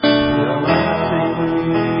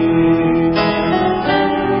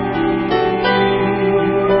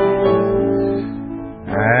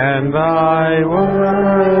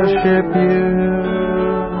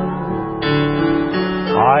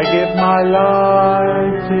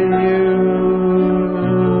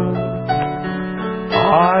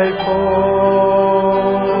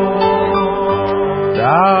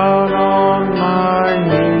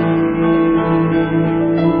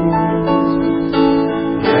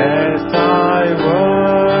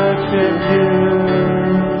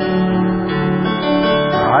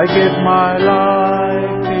my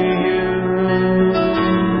life to you.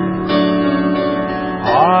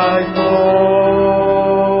 I fall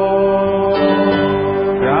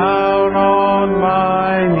down on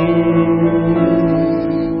my knees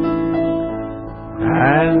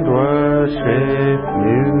and worship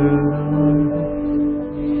you.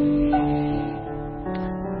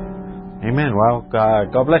 Amen. Well,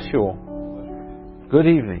 God bless you all. Good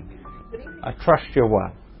evening. I trust you're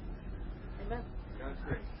well.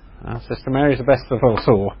 Sister Mary's the best of us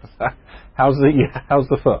all. How's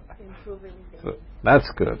the foot? Improving. That's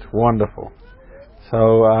good. Wonderful.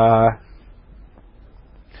 So,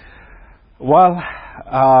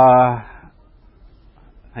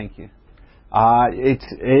 thank you.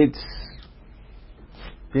 It's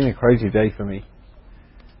been a crazy day for me,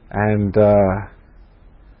 and I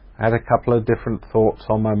had a couple of different thoughts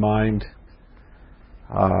on my mind.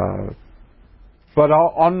 But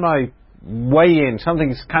on my way in,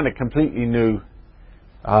 something's kind of completely new,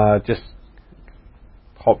 just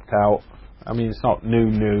popped out. I mean, it's not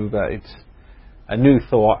new, but it's a new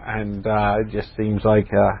thought, and it just seems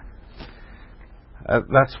like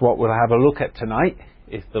that's what we'll have a look at tonight,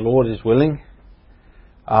 if the Lord is willing.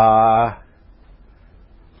 And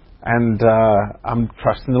I'm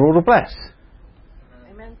trusting the Lord will bless.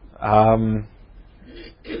 Amen.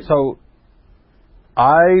 So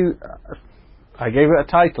I gave it a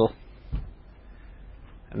title,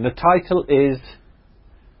 and the title is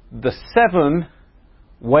The 7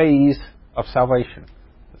 Ways of Salvation.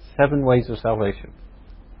 The 7 Ways of Salvation.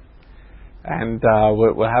 And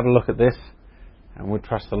we'll have a look at this, and we'll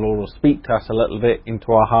trust the Lord will speak to us a little bit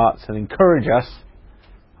into our hearts and encourage us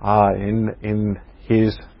in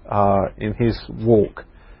His walk,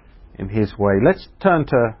 in His way. Let's turn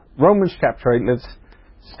to Romans chapter 8. Let's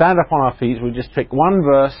stand up on our feet. We'll just pick one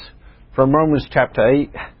verse from Romans chapter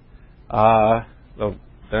 8.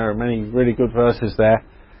 There are many really good verses there,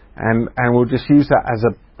 and we'll just use that as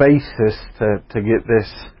a basis to get this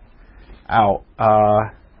out.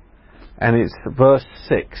 And it's verse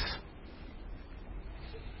 6.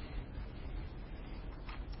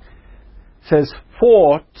 It says,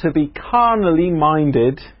 "For to be carnally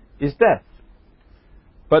minded is death,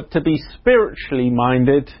 but to be spiritually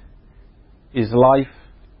minded is life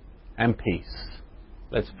and peace."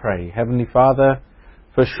 Let's pray. Heavenly Father,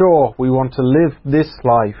 for sure we want to live this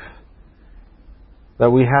life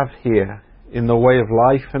that we have here in the way of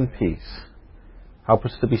life and peace. Help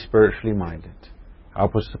us to be spiritually minded.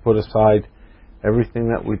 Help us to put aside everything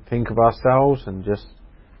that we think of ourselves and just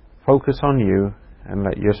focus on you and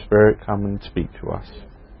let your Spirit come and speak to us.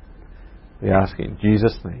 We ask it in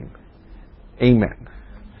Jesus' name. Amen.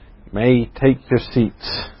 You may take your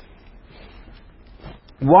seats.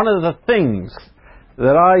 One of the things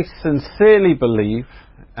that I sincerely believe,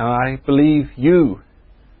 and I believe you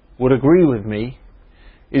would agree with me,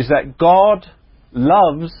 is that God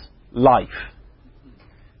loves life.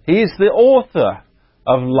 He is the author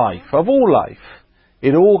of life, of all life.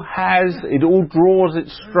 It all draws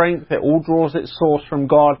its strength, it all draws its source from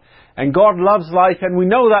God. And God loves life, and we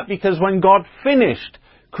know that because when God finished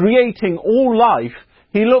creating all life,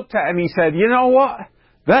 He looked at it and He said, you know what?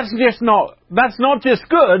 That's not just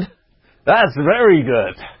good, that's very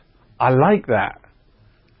good. I like that.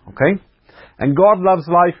 Okay? And God loves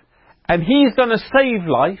life, and He's going to save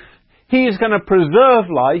life. He is going to preserve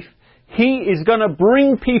life. He is going to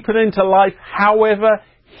bring people into life however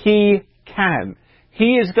He can.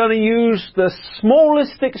 He is going to use the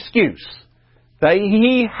smallest excuse that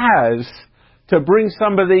He has to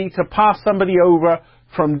pass somebody over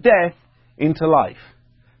from death into life.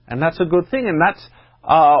 And that's a good thing, and that's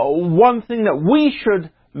one thing that we should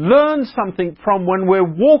learn something from when we're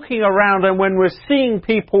walking around and when we're seeing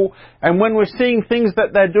people and when we're seeing things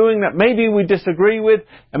that they're doing that maybe we disagree with,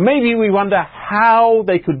 and maybe we wonder how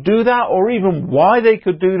they could do that or even why they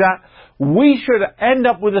could do that. We should end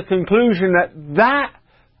up with a conclusion that that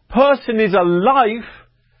person is a life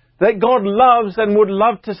that God loves and would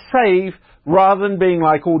love to save, rather than being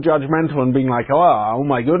like all judgmental and being like, oh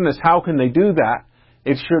my goodness, how can they do that?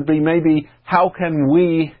 It should be maybe, how can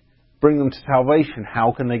we bring them to salvation?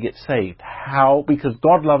 How can they get saved? How? Because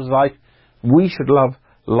God loves life, we should love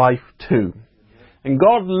life too. And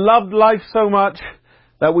God loved life so much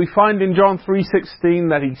that we find in John 3:16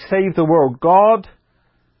 that He saved the world. God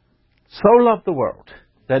so loved the world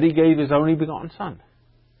that He gave His only begotten Son,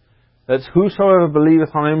 that whosoever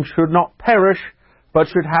believeth on Him should not perish, but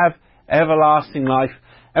should have everlasting life.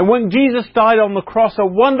 And when Jesus died on the cross, a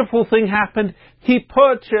wonderful thing happened. He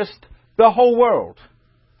purchased the whole world.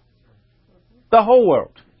 The whole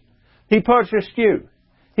world. He purchased you.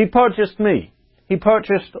 He purchased me. He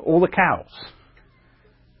purchased all the cows.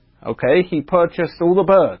 Okay? He purchased all the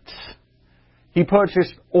birds. He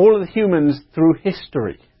purchased all of the humans through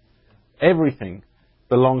history. Everything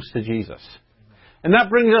belongs to Jesus. And that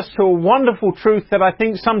brings us to a wonderful truth that I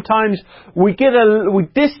think sometimes we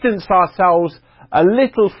distance ourselves a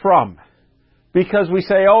little from. Because we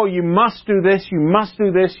say, oh, you must do this, you must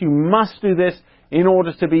do this, you must do this in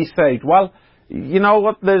order to be saved. Well, you know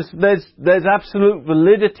what? There's absolute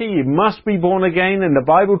validity. You must be born again, and the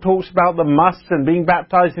Bible talks about the must and being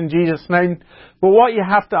baptized in Jesus' name. But what you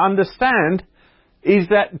have to understand is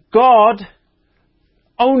that God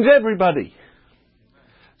owns everybody.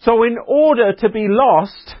 So in order to be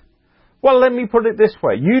lost, well, let me put it this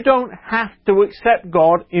way. You don't have to accept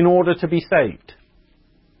God in order to be saved.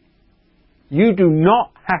 You do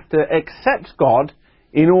not have to accept God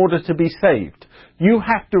in order to be saved. You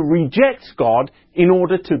have to reject God in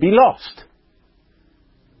order to be lost.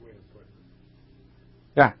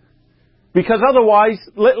 Yeah. Because otherwise,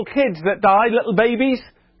 little kids that die, little babies,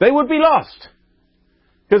 they would be lost.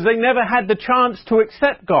 Because they never had the chance to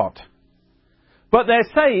accept God. But they're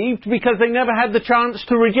saved because they never had the chance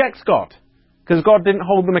to reject God. Because God didn't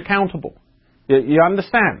hold them accountable. You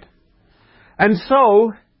understand? And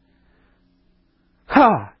so,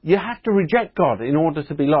 you have to reject God in order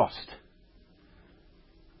to be lost.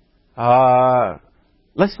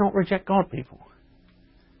 Let's not reject God, people.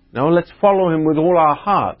 No, let's follow Him with all our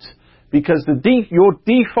hearts. Because your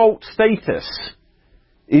default status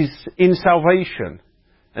is in salvation.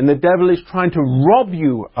 And the devil is trying to rob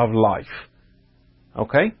you of life.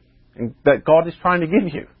 Okay? And that God is trying to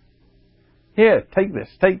give you. Here, take this,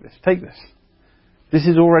 take this, take this. This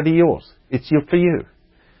is already yours. It's for you.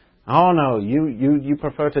 Oh no, you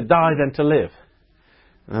prefer to die than to live.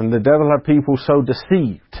 And the devil had people so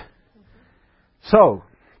deceived. So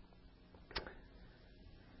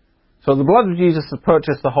the blood of Jesus has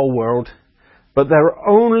purchased the whole world, but there are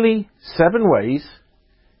only 7 ways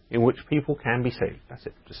in which people can be saved. That's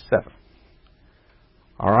it, just 7.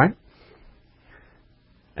 Alright?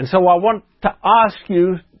 And so I want to ask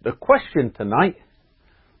you the question tonight,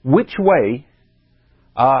 which way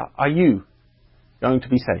are you going to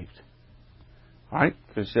be saved? Alright?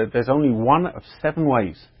 Because there's only one of 7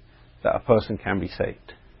 ways that a person can be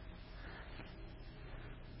saved.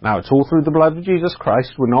 Now, it's all through the blood of Jesus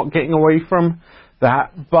Christ. We're not getting away from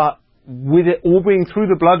that. But with it all being through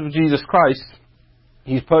the blood of Jesus Christ,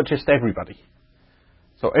 He's purchased everybody.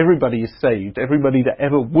 So everybody is saved. Everybody that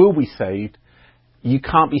ever will be saved. You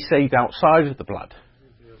can't be saved outside of the blood.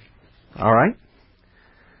 Alright?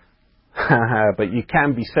 But you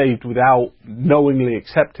can be saved without knowingly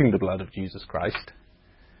accepting the blood of Jesus Christ.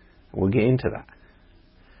 We'll get into that.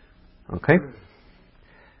 Okay?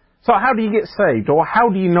 So how do you get saved? Or how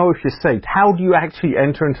do you know if you're saved? How do you actually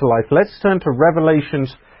enter into life? Let's turn to Revelation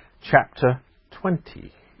chapter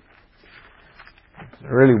 20. It's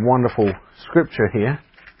a really wonderful scripture here.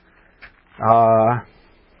 All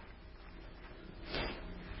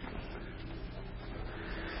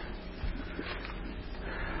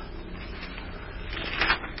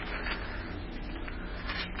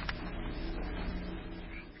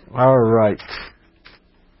right.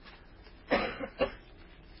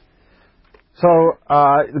 So,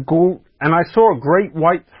 and I saw a great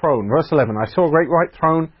white throne. Verse 11. I saw a great white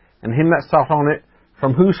throne, and him that sat on it,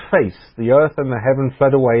 from whose face the earth and the heaven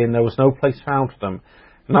fled away, and there was no place found for them.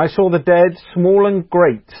 And I saw the dead, small and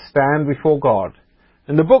great, stand before God.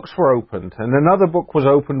 And the books were opened, and another book was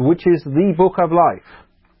opened, which is the book of life.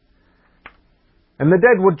 And the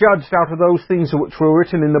dead were judged out of those things which were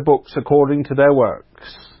written in the books according to their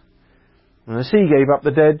works. And the sea gave up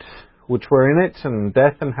the dead which were in it, and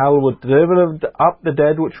death and hell were delivered up the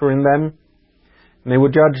dead which were in them. And they were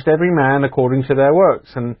judged every man according to their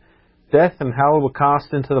works. And death and hell were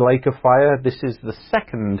cast into the lake of fire. This is the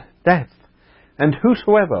second death. And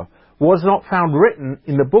whosoever was not found written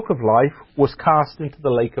in the book of life was cast into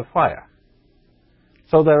the lake of fire.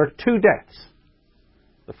 So there are 2 deaths.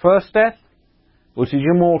 The first death, which is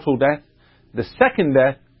your mortal death. The second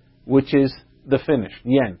death, which is the finish,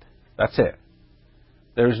 the end. That's it.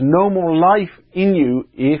 There is no more life in you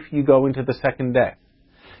if you go into the second death.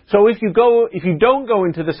 So if you don't go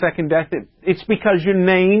into the second death, it's because your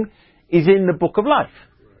name is in the book of life.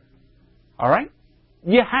 Alright?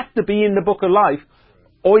 You have to be in the book of life,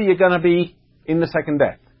 or you're going to be in the second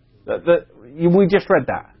death. We just read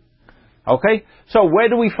that. Okay? So where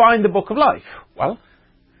do we find the book of life? Well,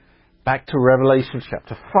 back to Revelation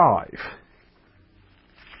chapter 5.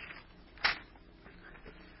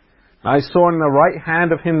 I saw in the right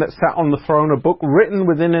hand of him that sat on the throne a book written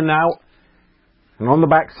within and out, and on the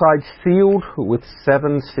backside sealed with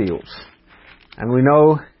 7 seals. And we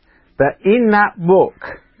know that in that book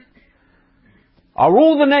are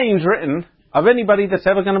all the names written of anybody that's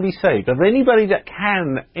ever going to be saved, of anybody that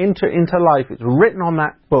can enter into life. It's written on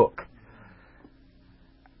that book.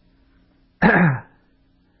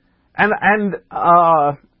 And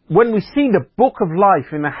when we see the book of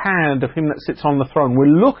life in the hand of him that sits on the throne, we're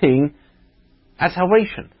looking at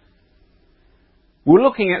salvation. We're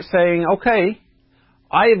looking at saying, okay,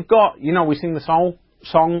 I have got, we sing the song,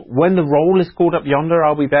 when the roll is called up yonder,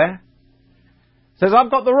 I'll be there. It says,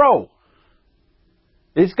 I've got the roll.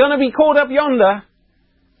 It's going to be called up yonder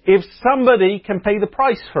if somebody can pay the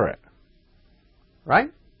price for it.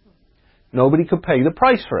 Right? Nobody could pay the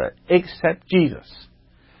price for it except Jesus.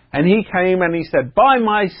 And he came and he said, by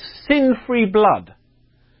my sin-free blood,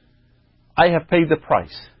 I have paid the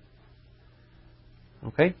price.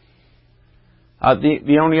 Okay?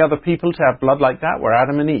 The only other people to have blood like that were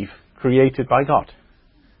Adam and Eve, created by God.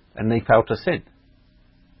 And they fell to sin.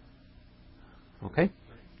 Okay?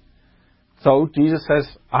 So Jesus says,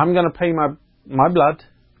 I'm going to pay my blood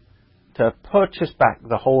to purchase back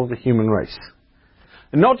the whole of the human race.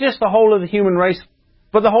 And not just the whole of the human race,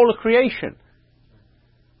 but the whole of creation.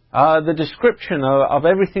 The description of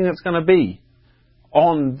everything that's going to be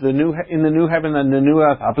in the new heaven and the new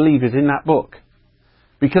earth, I believe, is in that book.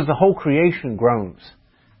 Because the whole creation groans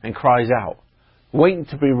and cries out, waiting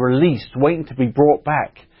to be released, waiting to be brought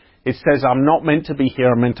back. It says, I'm not meant to be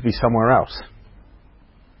here, I'm meant to be somewhere else.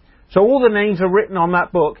 So all the names are written on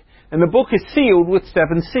that book, and the book is sealed with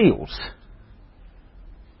 7 seals.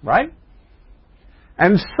 Right?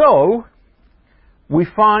 And so, we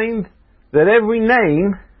find that every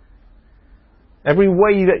name, every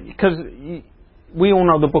way that, because we all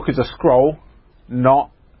know the book is a scroll,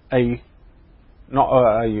 not a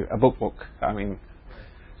book. I mean,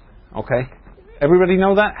 okay. Everybody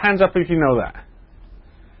know that? Hands up if you know that.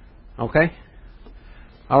 Okay?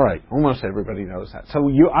 Alright, almost everybody knows that. So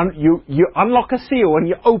you unlock a seal and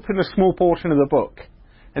you open a small portion of the book.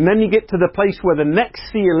 And then you get to the place where the next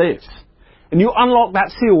seal is. And you unlock that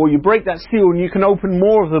seal or you break that seal and you can open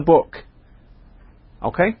more of the book.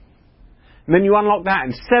 Okay? And then you unlock that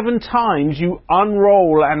and 7 times you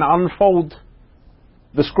unroll and unfold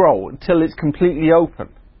the scroll until it's completely open.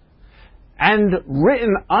 And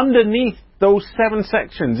written underneath those 7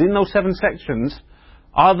 sections, in those 7 sections,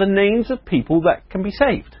 are the names of people that can be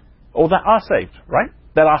saved. Or that are saved, right?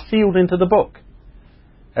 That are sealed into the book.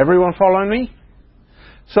 Everyone following me?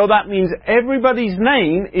 So that means everybody's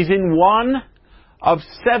name is in one of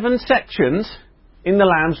 7 sections in the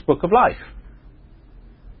Lamb's Book of Life.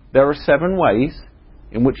 There are 7 ways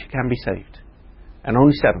in which you can be saved. And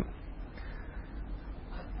only 7.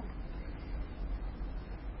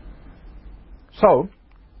 So,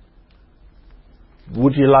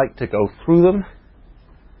 would you like to go through them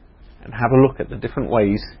and have a look at the different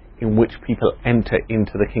ways in which people enter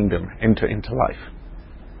into the kingdom, enter into life?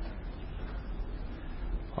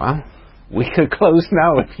 Well, we could close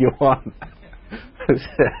now if you want.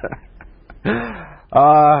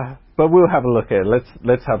 But we'll have a look at it.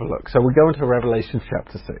 Let's have a look. So we go into Revelation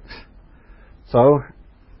chapter 6. So,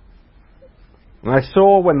 and I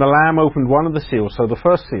saw when the Lamb opened one of the seals, so the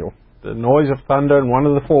first seal, the noise of thunder, and one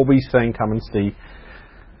of the 4 beasts saying, come and see.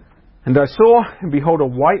 And I saw, and behold, a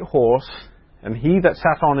white horse, and he that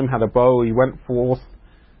sat on him had a bow. He went forth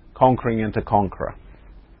conquering and to conquer.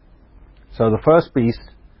 So the first beast,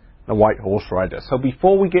 the white horse rider. So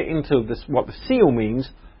before we get into this, what the seal means,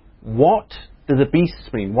 what do the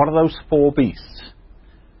beasts mean? What are those 4 beasts?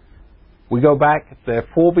 We go back, there are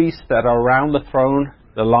 4 beasts that are around the throne,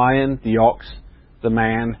 the lion, the ox, the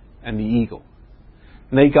man, and the eagle.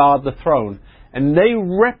 And they guard the throne. And they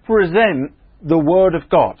represent the Word of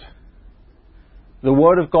God. The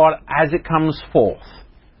Word of God as it comes forth.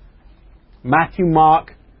 Matthew,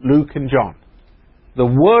 Mark, Luke, and John. The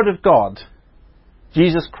Word of God,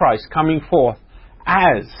 Jesus Christ, coming forth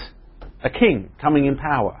as a king, coming in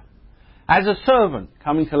power. As a servant,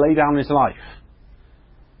 coming to lay down his life.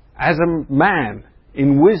 As a man,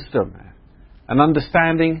 in wisdom and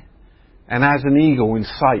understanding, and as an eagle in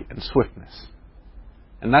sight and swiftness.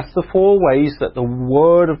 And that's the 4 ways that the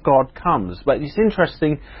Word of God comes. But it's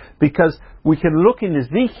interesting because we can look in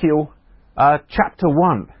Ezekiel chapter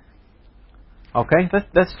 1. Okay,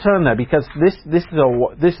 let's turn there because this is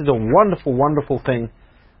a wonderful, wonderful thing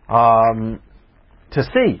to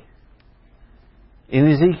see. In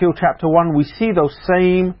Ezekiel chapter 1, we see those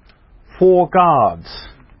same 4 guards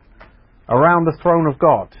around the throne of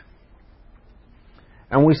God.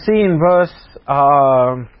 And we see in verse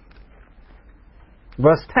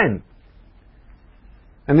 10.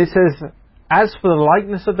 And it says, as for the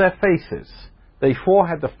likeness of their faces, they 4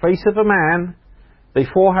 had the face of a man, they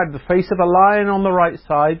 4 had the face of a lion on the right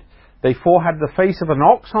side, They four had the face of an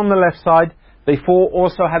ox on the left side. They four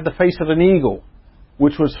also had the face of an eagle,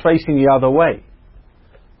 which was facing the other way.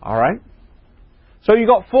 Alright? So you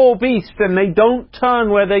got four beasts, and they don't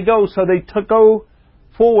turn where they go, so they go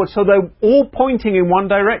forward. So they're all pointing in one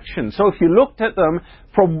direction. So if you looked at them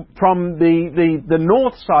from the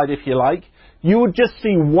north side, if you like, you would just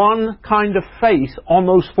see one kind of face on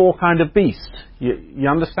those four kind of beasts. You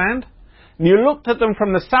understand? And you looked at them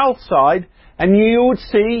from the south side, and you would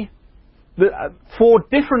see the four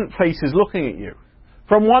different faces looking at you.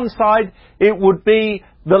 From one side, it would be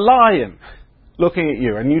the lion looking at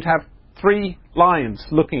you, and you'd have three lions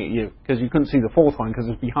looking at you, because you couldn't see the fourth one because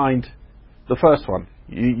it's behind the first one.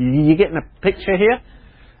 You're getting a picture here?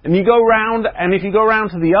 And you go round, and if you go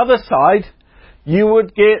round to the other side, you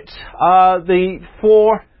would get the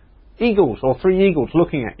four eagles, or three eagles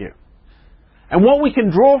looking at you. And what we can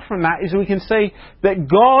draw from that is we can say that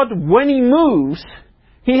God, when He moves,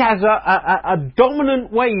 He has a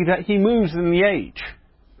dominant way that He moves in the age.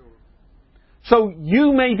 So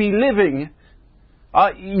you may be living,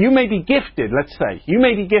 you may be gifted, let's say. You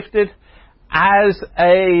may be gifted as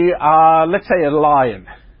let's say a lion.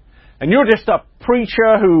 And you're just a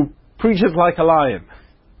preacher who preaches like a lion.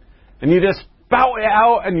 And you just spout it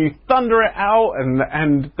out and you thunder it out,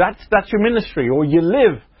 and that's your ministry. Or you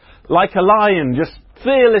live like a lion, just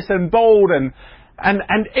fearless and bold, and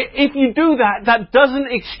if you do that, that doesn't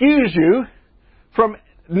excuse you from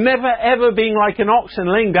never ever being like an ox and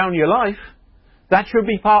laying down your life. That should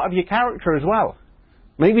be part of your character as well.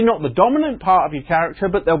 Maybe not the dominant part of your character,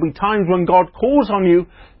 but there'll be times when God calls on you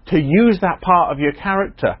to use that part of your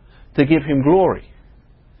character to give Him glory.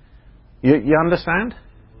 You understand?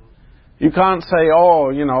 You can't say,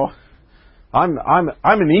 oh, you know, I'm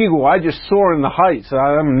an eagle. I just soar in the heights.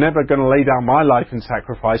 I'm never going to lay down my life in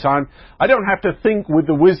sacrifice. I don't have to think with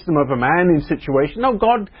the wisdom of a man in situations. No,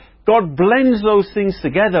 God blends those things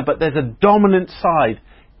together, but there's a dominant side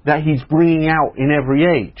that He's bringing out in every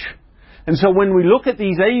age. And so when we look at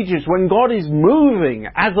these ages, when God is moving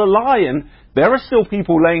as a lion, there are still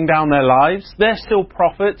people laying down their lives. There's still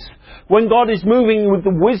prophets. When God is moving with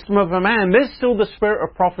the wisdom of a man, there's still the spirit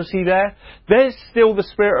of prophecy there. There's still the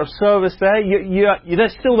spirit of service there.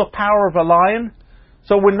 There's still the power of a lion.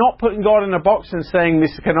 So we're not putting God in a box and saying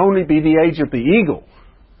this can only be the age of the eagle.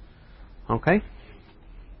 Okay?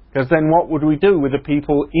 Because then what would we do with the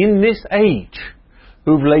people in this age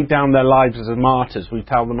who've laid down their lives as martyrs? We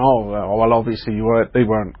tell them, oh, well, obviously they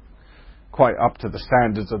weren't quite up to the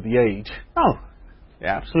standards of the age. No, they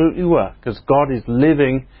absolutely were, because God is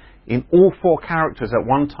living in all four characters at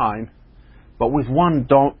one time, but with one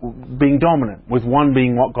being dominant, with one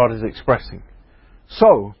being what God is expressing.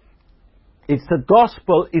 So, it's the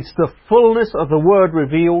gospel, it's the fullness of the word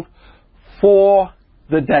revealed for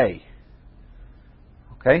the day.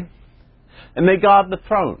 Okay? And they guard the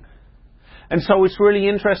throne. And so it's really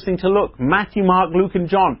interesting to look. Matthew, Mark, Luke and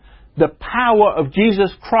John. The power of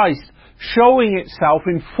Jesus Christ showing itself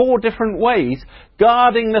in four different ways,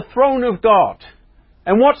 guarding the throne of God.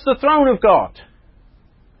 And what's the throne of God?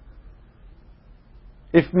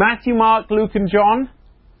 If Matthew, Mark, Luke and John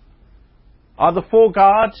are the four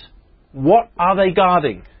guards, what are they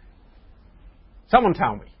guarding? Someone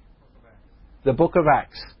tell me. The book of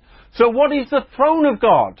Acts. So what is the throne of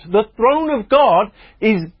God? The throne of God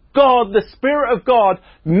is God, the Spirit of God,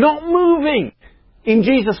 not moving in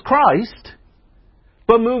Jesus Christ,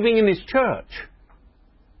 but moving in His church.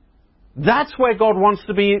 That's where God wants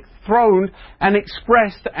to be throned and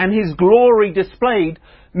expressed and His glory displayed.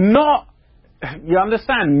 Not, you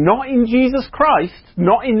understand, not in Jesus Christ,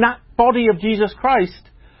 not in that body of Jesus Christ,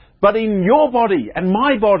 but in your body and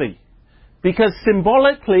my body. Because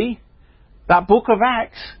symbolically, that book of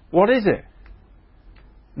Acts, what is it?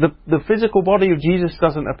 The physical body of Jesus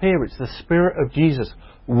doesn't appear. It's the Spirit of Jesus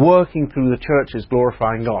working through the churches,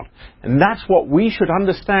 glorifying God. And that's what we should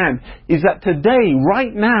understand, is that today,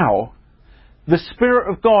 right now, the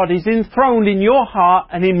Spirit of God is enthroned in your heart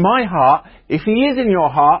and in my heart, if He is in your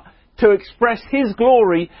heart, to express His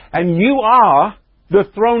glory, and you are the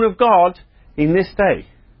throne of God in this day.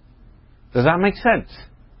 Does that make sense?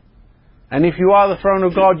 And if you are the throne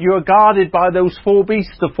of God, you are guarded by those four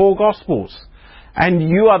beasts, the four Gospels. And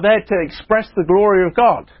you are there to express the glory of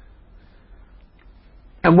God.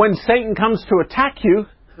 And when Satan comes to attack you,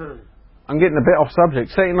 I'm getting a bit off subject.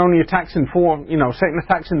 Satan only attacks in Satan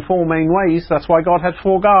attacks in four main ways. That's why God had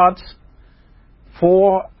four guards.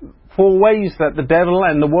 Four ways that the devil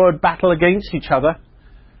and the word battle against each other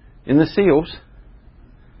in the seals.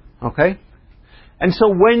 Okay? And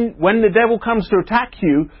so when the devil comes to attack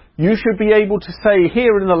you, you should be able to say,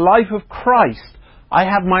 here in the life of Christ, I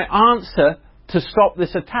have my answer to stop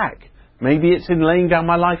this attack. Maybe it's in laying down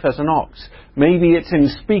my life as an ox. Maybe it's in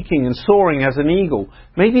speaking and soaring as an eagle.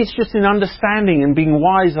 Maybe it's just in understanding and being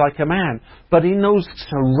wise like a man. But in those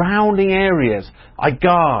surrounding areas, I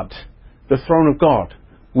guard the throne of God,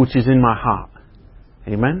 which is in my heart.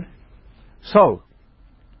 Amen? So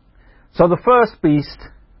the first beast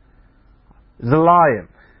is the lion.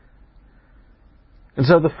 And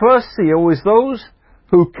so the first seal is those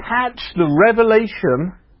who catch the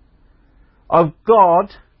revelation of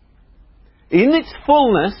God in its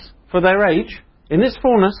fullness for their age, in its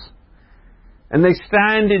fullness, and they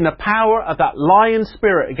stand in the power of that lion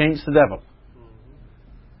spirit against the devil.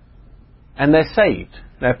 And they're saved.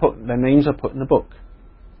 Their names are put in the book.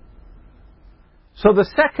 So the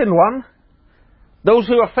second one, those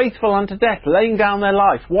who are faithful unto death, laying down their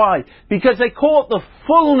life. Why? Because they caught the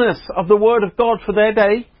fullness of the Word of God for their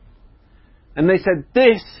day, and they said,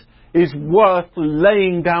 this is worth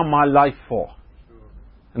laying down my life for.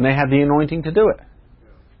 And they had the anointing to do it.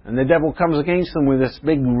 And the devil comes against them with this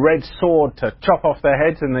big red sword to chop off their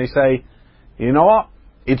heads, and they say, you know what?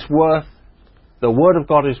 It's worth, the Word of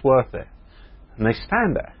God is worth it. And they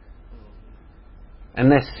stand there. And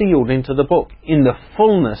they're sealed into the book in the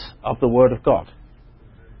fullness of the Word of God.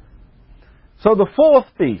 So the third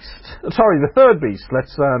beast,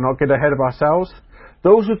 let's not get ahead of ourselves.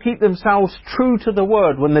 Those who keep themselves true to the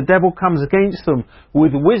Word when the devil comes against them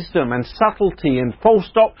with wisdom and subtlety and false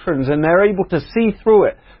doctrines, and they're able to see through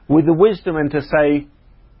it with the wisdom and to say,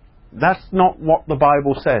 that's not what the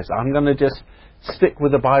Bible says. I'm going to just stick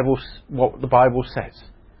with what the Bible says.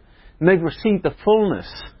 And they've received the fullness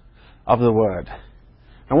of the Word.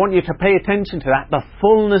 I want you to pay attention to that, the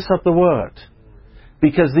fullness of the Word.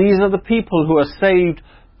 Because these are the people who are saved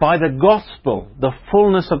by the gospel, the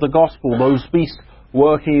fullness of the gospel, those beasts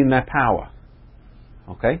working in their power.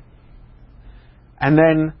 Okay? And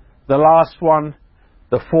then the last one,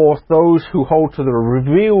 the fourth, those who hold to the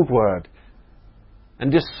revealed Word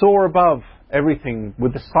and just soar above everything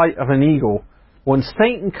with the sight of an eagle when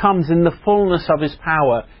Satan comes in the fullness of his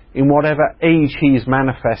power in whatever age he is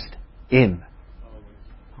manifest in.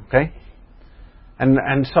 Okay?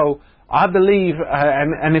 And so I believe,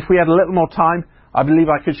 and if we had a little more time, I believe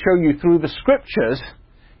I could show you through the Scriptures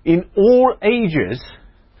in all ages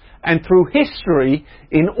and through history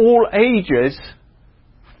in all ages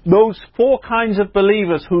those four kinds of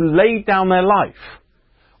believers who laid down their life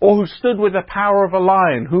or who stood with the power of a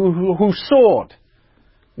lion, who soared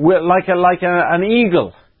like an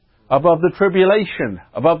eagle above the tribulation,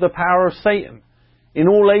 above the power of Satan. In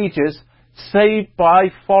all ages, saved by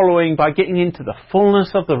getting into the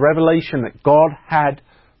fullness of the revelation that God had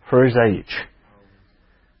for His age.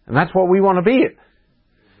 And that's what we want to be in.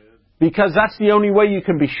 Because that's the only way you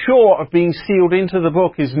can be sure of being sealed into the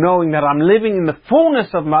book, is knowing that I'm living in the fullness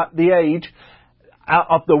of the age,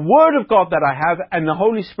 of the Word of God that I have, and the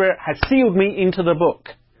Holy Spirit has sealed me into the book.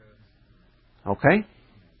 Okay?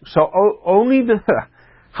 So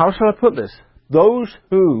how shall I put this? Those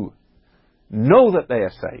who know that they are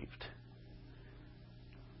saved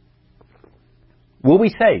will be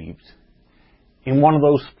saved in one of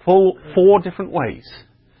those four different ways,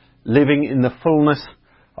 living in the fullness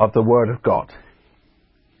of the Word of God.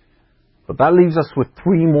 But that leaves us with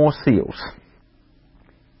 3 more seals.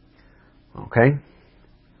 Okay?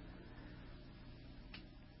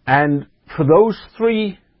 And for those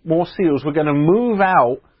 3 more seals, we're going to move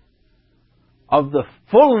out of the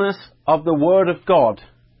fullness of the Word of God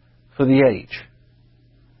for the age.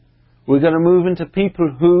 We're going to move into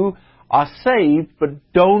people who are saved but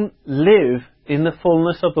don't live in the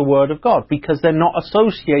fullness of the Word of God because they're not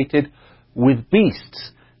associated with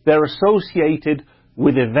beasts. They're associated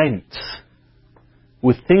with events,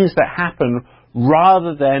 with things that happen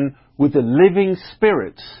rather than with the living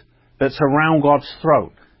spirits that surround God's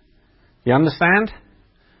throne. You understand?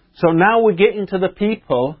 So now we're getting to the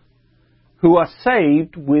people who are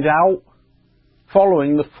saved without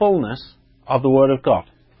following the fullness of the Word of God.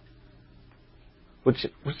 Which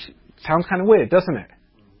sounds kind of weird, doesn't it?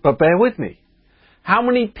 But bear with me. How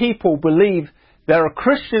many people believe there are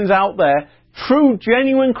Christians out there, true,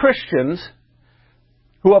 genuine Christians,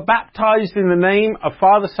 who are baptized in the name of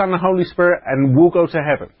Father, Son, and Holy Spirit and will go to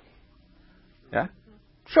heaven? Yeah?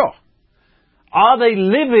 Sure. Are they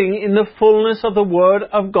living in the fullness of the Word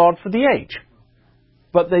of God for the age?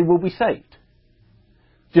 But they will be saved.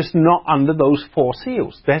 Just not under those 4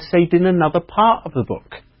 seals. They're saved in another part of the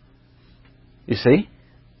book. You see?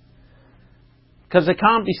 Because they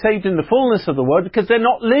can't be saved in the fullness of the Word because they're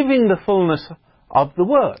not living the fullness of the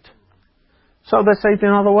Word. So they're saved in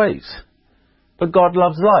other ways. but God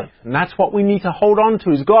loves life. And that's what we need to hold on to,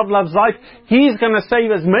 is God loves life. He's going to save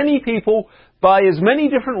as many people by as many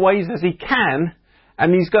different ways as He can,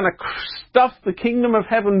 and He's going to stuff the kingdom of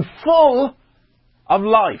heaven full of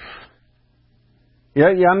life. Yeah,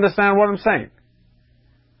 you understand what I'm saying?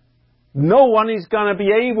 No one is going to be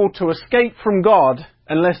able to escape from God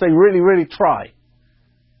unless they really, really try.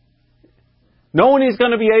 No one is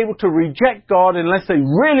going to be able to reject God unless they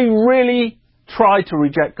really, really try to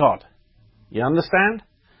reject God. You understand?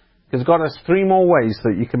 Because God has 3 more ways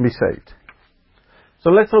that you can be saved. So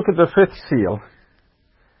let's look at the 5th seal.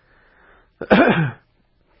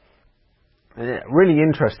 Really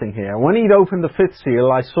interesting here. When He'd opened the 5th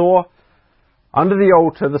seal, I saw under the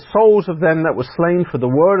altar the souls of them that were slain for the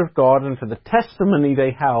word of God and for the testimony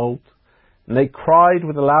they held. And they cried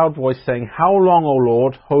with a loud voice, saying, How long, O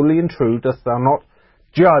Lord, holy and true, dost thou not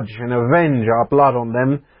judge and avenge our blood on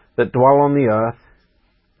them that dwell on the earth?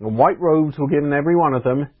 And white robes were given every one of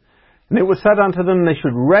them. And it was said unto them, they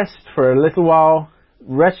should rest for a little while,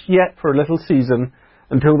 rest yet for a little season,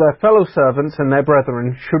 until their fellow servants and their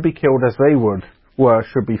brethren should be killed as they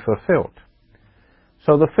should be fulfilled.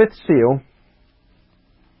 So the 5th seal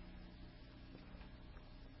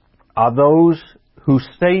are those who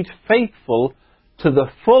stayed faithful to the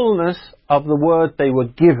fullness of the word they were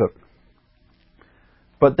given.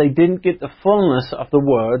 But they didn't get the fullness of the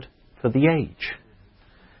word for the age.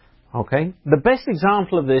 Okay? The best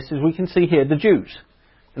example of this is we can see here the Jews.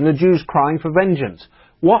 And the Jews crying for vengeance.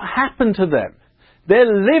 What happened to them? They're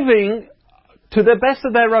living, to the best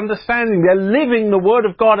of their understanding, they're living the Word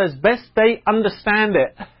of God as best they understand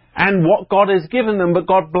it and what God has given them, but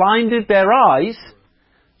God blinded their eyes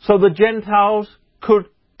so the Gentiles could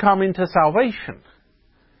come into salvation.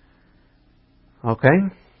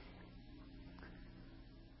 Okay?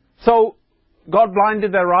 So, God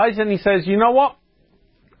blinded their eyes and He says, you know what?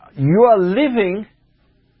 You are living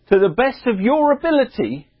to the best of your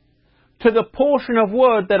ability to the portion of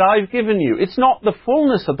word that I've given you. It's not the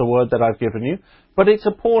fullness of the word that I've given you, but it's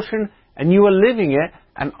a portion and you are living it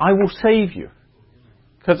and I will save you.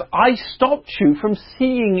 Because I stopped you from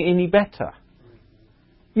seeing any better.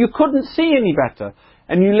 You couldn't see any better.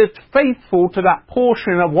 And you lived faithful to that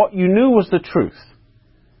portion of what you knew was the truth.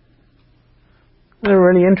 They're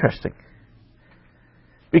really interesting.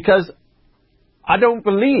 Because I don't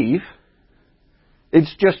believe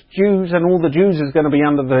it's just Jews and all the Jews is going to be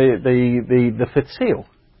under the 5th seal.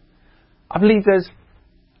 I believe there's...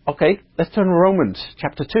 Okay, let's turn to Romans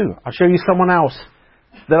chapter 2. I'll show you someone else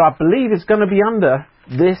that I believe is going to be under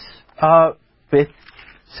this 5th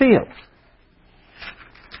seal.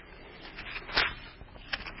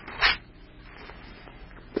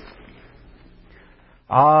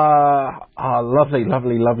 Lovely,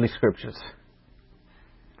 lovely, lovely scriptures.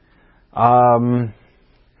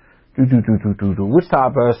 We'll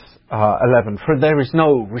start verse 11. For there is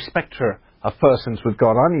no respecter of persons with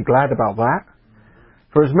God. Aren't you glad about that?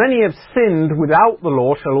 For as many have sinned without the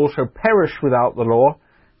law shall also perish without the law,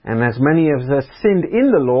 and as many as have sinned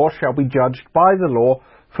in the law shall be judged by the law.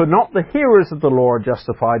 For not the hearers of the law are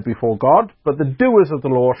justified before God, but the doers of the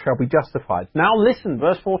law shall be justified. Now listen,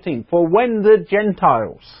 verse 14. For when the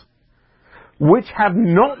Gentiles, which have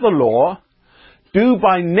not the law, do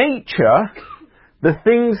by nature the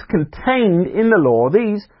things contained in the law,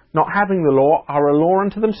 these, not having the law, are a law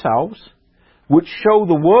unto themselves, which show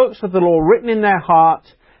the works of the law written in their heart,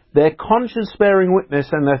 their conscience bearing witness,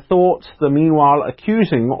 and their thoughts the meanwhile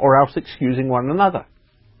accusing or else excusing one another.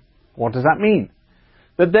 What does that mean?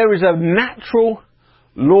 That there is a natural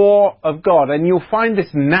law of God, and you'll find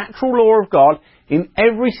this natural law of God in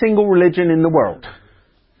every single religion in the world.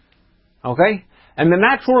 Okay? And the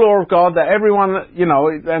natural law of God that everyone,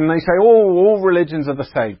 and they say, all religions are the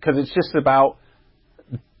same, because it's just about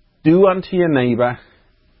do unto your neighbour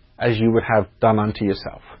as you would have done unto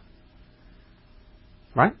yourself.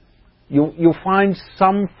 Right? You'll find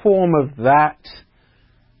some form of that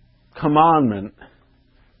commandment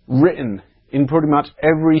written in pretty much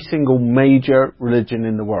every single major religion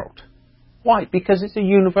in the world. Why? Because it's a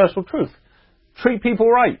universal truth. Treat people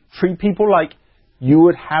right. Treat people like you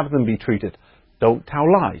would have them be treated. Don't tell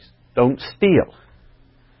lies. Don't steal.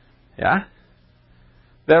 Yeah?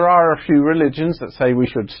 There are a few religions that say we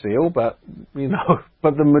should steal, but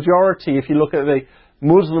the majority, if you look at the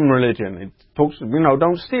Muslim religion, it talks,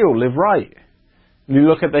 don't steal, live right. You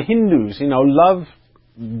look at the Hindus, love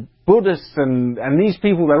Buddhists and these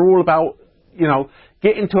people, they're all about,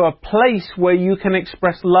 get into a place where you can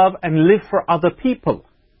express love and live for other people.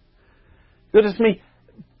 Goodness me,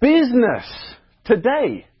 business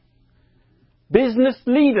today, business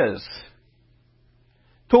leaders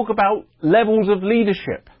talk about levels of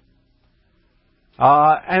leadership.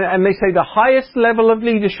 And they say the highest level of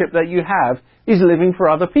leadership that you have is living for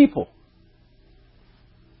other people.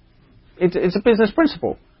 It's a business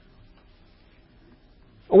principle.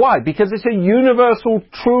 Why? Because it's a universal,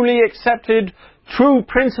 truly accepted, true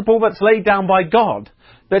principle that's laid down by God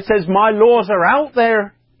that says my laws are out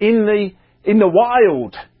there in the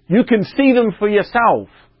wild. You can see them for yourself.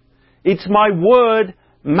 It's my word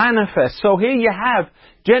manifest. So here you have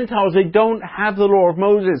Gentiles, they don't have the law of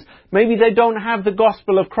Moses. Maybe they don't have the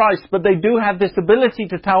gospel of Christ, but they do have this ability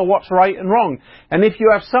to tell what's right and wrong. And if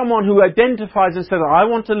you have someone who identifies and says, I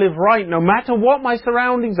want to live right, no matter what my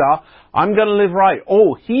surroundings are, I'm going to live right.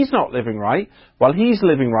 Oh, he's not living right. Well, he's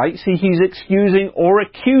living right. See, he's excusing or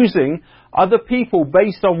accusing other people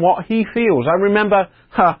based on what he feels. I remember,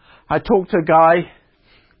 I talked to a guy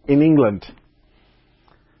in England.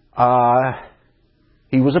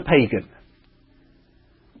 He was a pagan.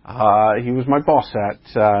 He was my boss at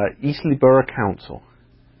Eastleigh Borough Council.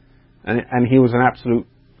 And he was an absolute...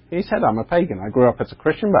 He said, I'm a pagan. I grew up as a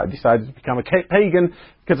Christian, but I decided to become a pagan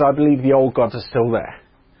because I believe the old gods are still there.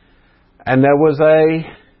 And there was a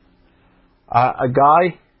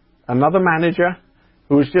guy, another manager,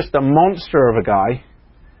 who was just a monster of a guy.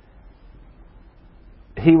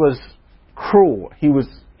 He was cruel. He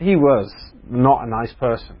was not a nice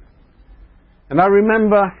person. And I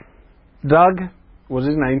remember Doug was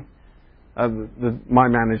his name, my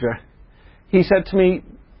manager. He said to me,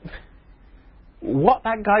 what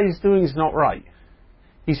that guy is doing is not right.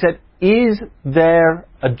 He said, is there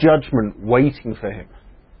a judgment waiting for him?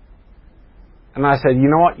 And I said, you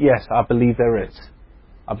know what? Yes, I believe there is.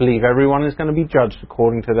 I believe everyone is going to be judged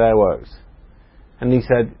according to their works. And he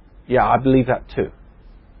said, yeah, I believe that too.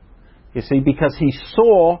 You see, because he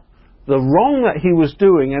saw the wrong that he was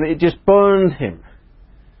doing and it just burned him.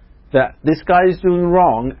 That this guy is doing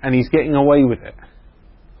wrong and he's getting away with it.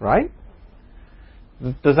 Right?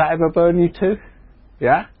 Does that ever burn you too?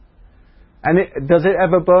 Yeah? And does it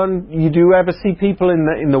ever burn you? Do you ever see people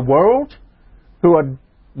in the world who are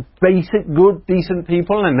basic, good, decent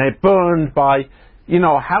people and they're burned by,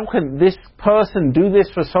 how can this person do this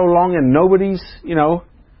for so long and nobody's,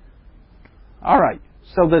 Alright,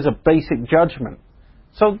 so there's a basic judgment.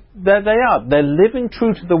 So there they are. They're living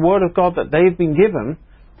true to the Word of God that they've been given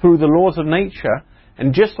through the laws of nature.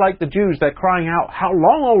 And just like the Jews, they're crying out, how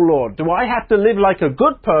long, O Lord, do I have to live like a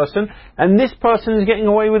good person and this person is getting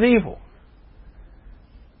away with evil?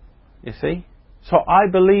 You see? So I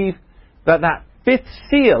believe that fifth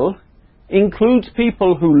seal includes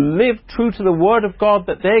people who live true to the Word of God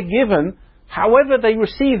that they're given, however they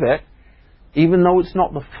receive it, even though it's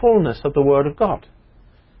not the fullness of the Word of God.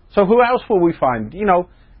 So who else will we find?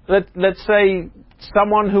 Let's say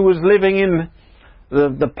someone who was living in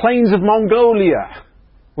the plains of Mongolia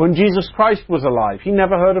when Jesus Christ was alive. He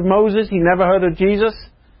never heard of Moses. He never heard of Jesus.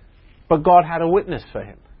 But God had a witness for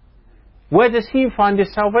him. Where does he find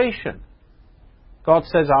his salvation? God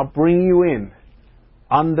says, I'll bring you in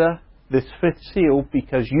under this fifth seal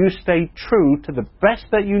because you stayed true to the best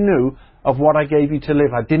that you knew of what I gave you to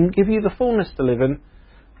live. I didn't give you the fullness to live in,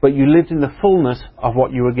 but you lived in the fullness of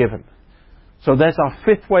what you were given. So there's our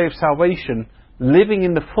fifth way of salvation, living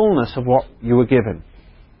in the fullness of what you were given.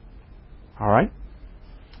 Alright?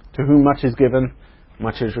 To whom much is given,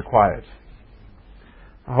 much is required.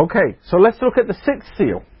 Okay, so let's look at the sixth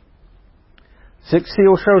seal. Sixth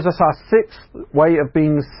seal shows us our sixth way of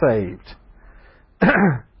being saved.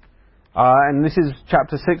 And this is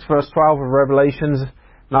chapter 6, verse 12 of Revelations.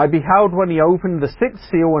 And I beheld when he opened the sixth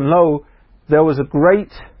seal, and lo, there was a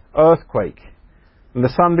great earthquake. And the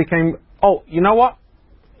sun became... Oh, you know what?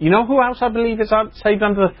 You know who else I believe is saved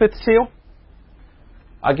under the fifth seal?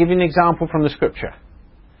 I'll give you an example from the scripture.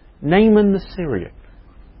 Naaman the Syrian.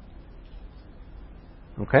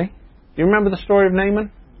 Okay? Do you remember the story of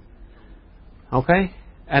Naaman? Okay?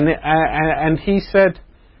 And he said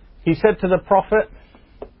to the prophet,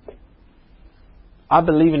 I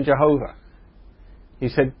believe in Jehovah. He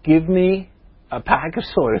said, give me a bag of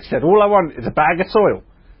soil. He said, all I want is a bag of soil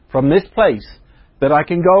from this place that I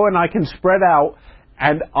can go and I can spread out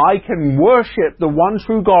and I can worship the one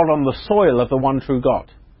true God on the soil of the one true God.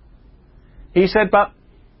 He said, but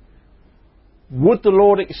would the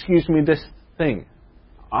Lord excuse me this thing?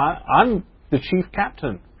 I'm the chief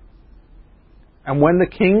captain. And when the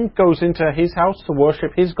king goes into his house to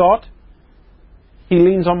worship his God, he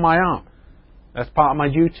leans on my arm. That's part of my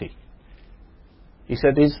duty. He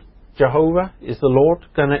said, is Jehovah, is the Lord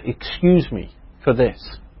going to excuse me for this?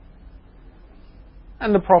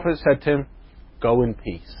 And the prophet said to him, go in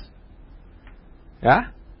peace. Yeah?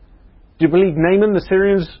 Do you believe Naaman the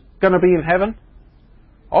Syrian's going to be in heaven?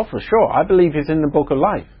 Oh, for sure. I believe he's in the book of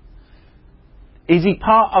life. Is he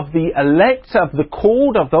part of the elect, of the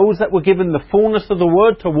called, of those that were given the fullness of the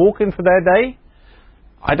word to walk in for their day?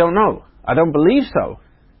 I don't know. I don't believe so.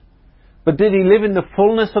 But did he live in the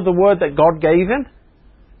fullness of the word that God gave him?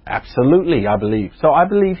 Absolutely, I believe. So I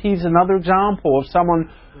believe he's another example of someone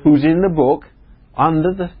who's in the book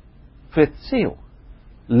under the fifth seal,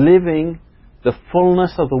 living the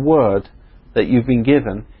fullness of the word that you've been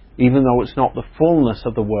given, even though it's not the fullness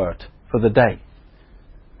of the word for the day,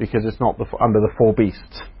 because it's not under the four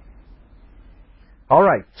beasts. All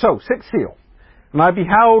right, so sixth seal. And I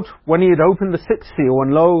beheld when he had opened the sixth seal,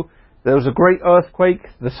 and lo, there was a great earthquake.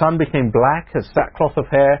 The sun became black as sackcloth of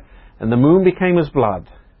hair, and the moon became as blood.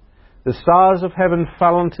 The stars of heaven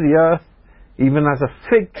fell unto the earth, even as a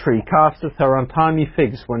fig tree casteth her untimely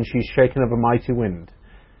figs when she is shaken of a mighty wind.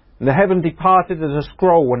 And the heaven departed as a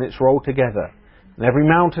scroll when it's rolled together. And every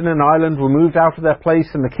mountain and island were moved out of their place,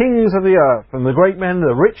 and the kings of the earth, and the great men,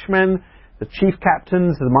 the rich men, the chief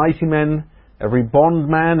captains, the mighty men, every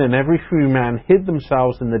bondman and every free man hid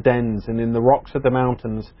themselves in the dens and in the rocks of the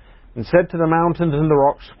mountains, and said to the mountains and the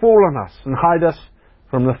rocks, Fall on us, and hide us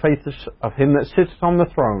from the face of him that sitteth on the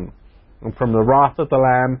throne, and from the wrath of the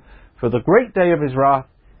Lamb, for the great day of his wrath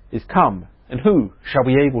is come, and who shall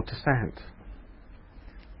be able to stand?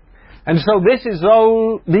 And so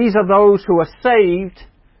these are those who are saved,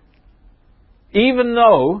 even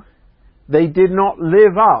though they did not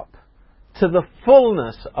live up to the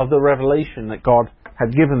fullness of the revelation that God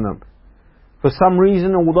had given them. For some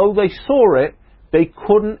reason, although they saw it, they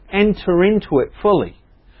couldn't enter into it fully.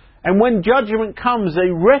 And when judgment comes, they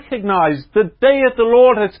recognize the day of the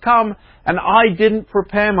Lord has come, and I didn't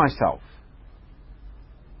prepare myself.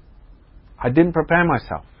 I didn't prepare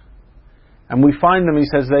myself. And we find them, he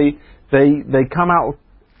says, they come out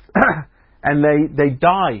and they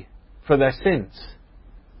die for their sins.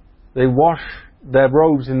 They wash their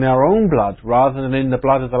robes in their own blood rather than in the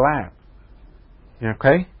blood of the Lamb.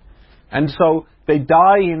 Okay? And so they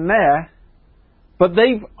die in there, but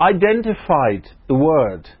they've identified the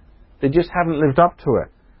word. They just haven't lived up to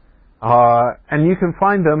it. And you can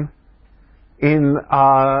find them in,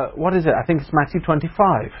 what is it? I think it's Matthew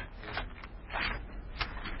 25.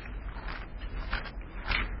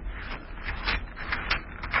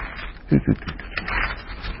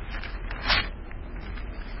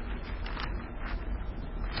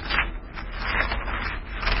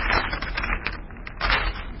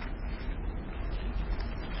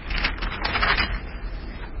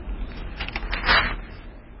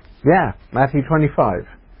 Yeah, Matthew 25.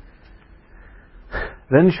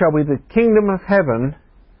 Then shall be the kingdom of heaven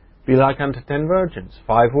be like unto 10 virgins.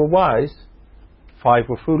 5 were wise, 5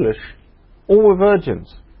 were foolish, all were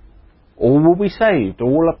virgins. All will be saved,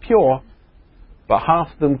 all are pure, but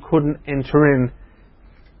half of them couldn't enter in,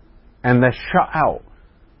 and they're shut out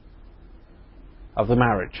of the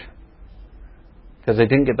marriage because they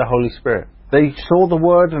didn't get the Holy Spirit. They saw the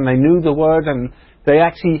word and they knew the word, and they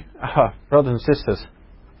actually, brothers and sisters,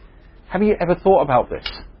 have you ever thought about this?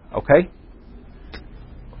 Okay?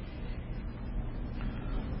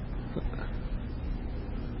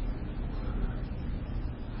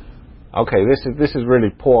 Okay, this is really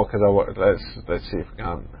poor because let's see if we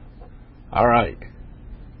can. All right.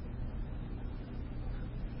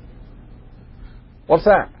 What's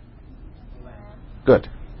that? Good.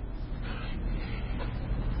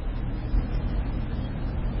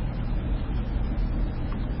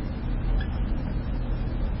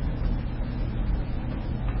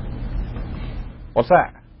 What's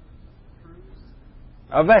that?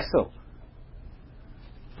 A vessel.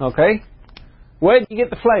 Okay. Where do you get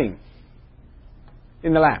the flame?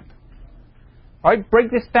 In the lamp. Alright, break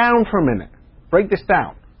this down for a minute. Break this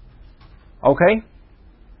down. Okay?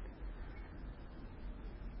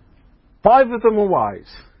 5 of them were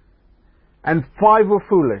wise, and 5 were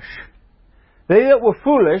foolish. They that were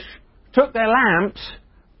foolish took their lamps,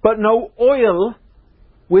 but no oil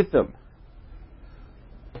with them.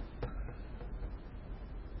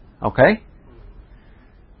 Okay?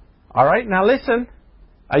 Alright, now listen.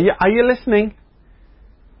 Are you listening?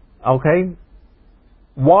 Okay?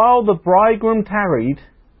 While the bridegroom tarried,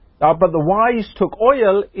 but the wise took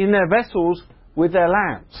oil in their vessels with their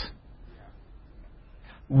lamps.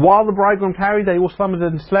 While the bridegroom tarried, they all slumbered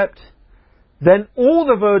and slept. Then all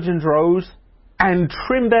the virgins rose and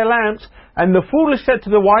trimmed their lamps, and the foolish said to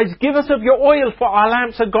the wise, Give us of your oil, for our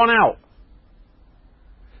lamps are gone out.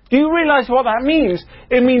 Do you realize what that means?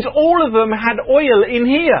 It means all of them had oil in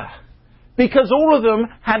here, because all of them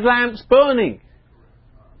had lamps burning.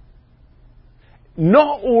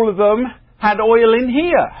 Not all of them had oil in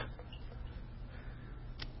here.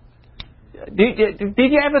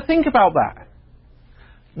 Did you ever think about that?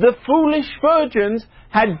 The foolish virgins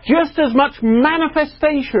had just as much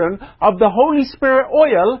manifestation of the Holy Spirit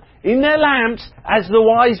oil in their lamps as the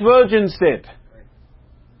wise virgins did.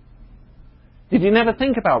 Did you never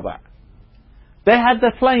think about that? They had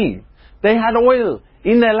the flame. They had oil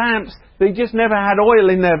in their lamps. They just never had oil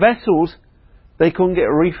in their vessels. They couldn't get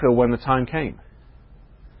a refill when the time came.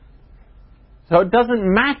 So it doesn't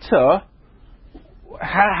matter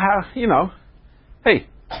how hey,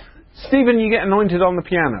 Stephen, you get anointed on the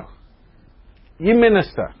piano. You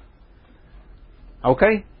minister.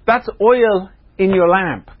 Okay? That's oil in your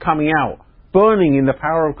lamp coming out, burning in the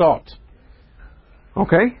power of God.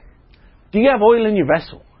 Okay? Do you have oil in your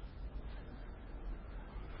vessel?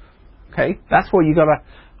 Okay? That's what you got to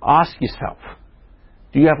ask yourself.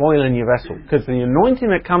 Do you have oil in your vessel? Because the anointing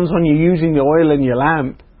that comes when you're using the oil in your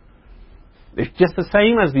lamp, it's just the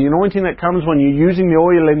same as the anointing that comes when you're using the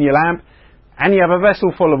oil in your lamp and you have a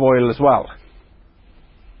vessel full of oil as well.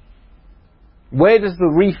 Where does the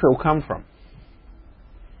refill come from?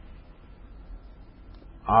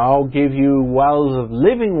 I'll give you wells of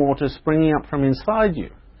living water springing up from inside you.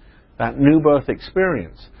 That new birth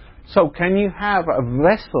experience. So can you have a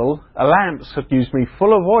vessel, a lamp,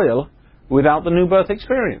 full of oil without the new birth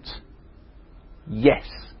experience? Yes.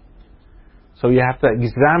 So you have to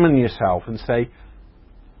examine yourself and say,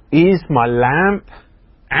 is my lamp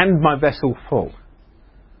and my vessel full?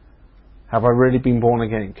 Have I really been born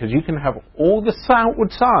again? Because you can have all the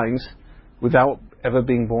outward signs without ever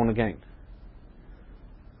being born again.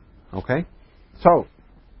 Okay? So,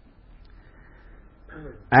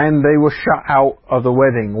 and they were shut out of the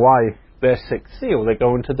wedding. Why? Their sixth seal. They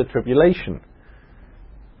go into the tribulation.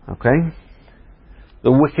 Okay?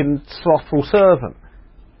 The wicked, slothful servant,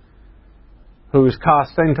 who is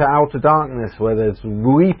cast into outer darkness where there's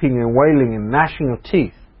weeping and wailing and gnashing of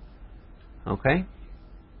teeth. Okay?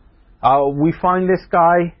 We find this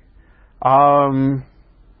guy,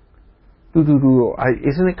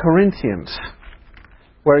 isn't it Corinthians,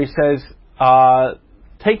 where he says,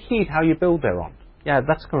 take heed how you build thereon. Yeah,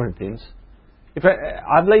 that's Corinthians.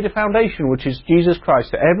 I've laid a foundation, which is Jesus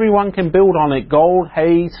Christ. Everyone can build on it, gold,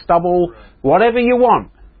 hay, stubble, whatever you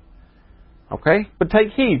want. Okay? But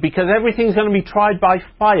take heed, because everything's going to be tried by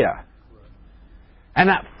fire. And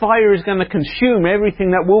that fire is going to consume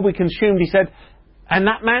everything that will be consumed. He said, and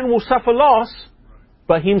that man will suffer loss,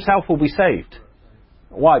 but himself will be saved.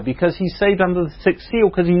 Why? Because he's saved under the sixth seal,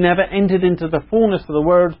 because he never entered into the fullness of the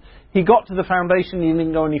word. He got to the foundation, he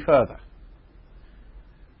didn't go any further.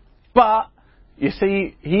 But, you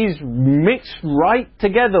see, he's mixed right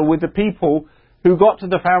together with the people who got to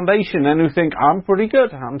the foundation and who think, I'm pretty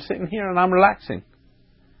good, I'm sitting here and I'm relaxing.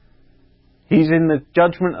 He's in the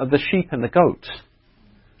judgment of the sheep and the goats,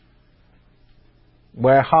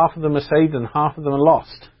 where half of them are saved and half of them are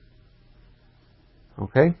lost.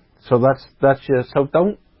 Okay? So that's your, so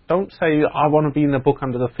don't say, I want to be in the book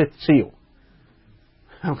under the fifth seal.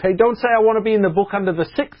 Okay? Don't say, I want to be in the book under the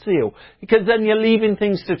sixth seal, because then you're leaving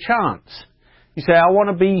things to chance. You say, I want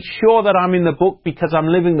to be sure that I'm in the book because I'm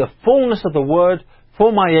living the fullness of the word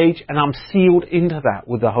for my age and I'm sealed into that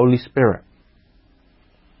with the Holy Spirit.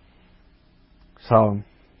 So,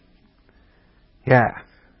 yeah.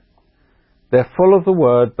 They're full of the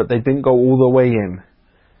word, but they didn't go all the way in.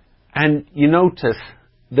 And you notice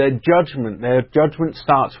their judgment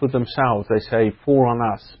starts with themselves. They say, fall on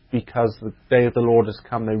us, because the day of the Lord has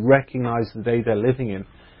come. They recognize the day they're living in.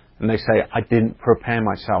 And they say, I didn't prepare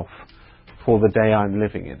myself for the day I'm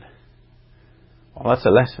living in. Well, that's a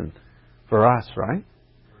lesson for us, right?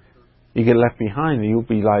 You get left behind and you'll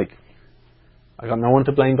be like, I got no one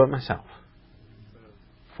to blame but myself.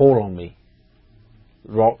 Fall on me.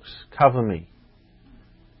 Rocks, cover me.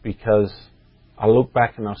 Because I'll look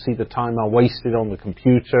back and I'll see the time I wasted on the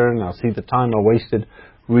computer, and I'll see the time I wasted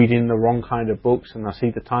reading the wrong kind of books, and I'll see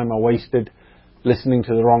the time I wasted listening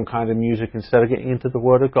to the wrong kind of music instead of getting into the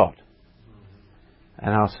Word of God.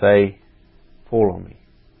 And I'll say, fall on me.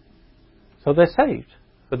 So they're saved.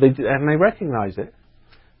 And they recognize it.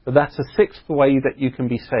 But that's the sixth way that you can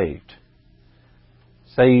be saved.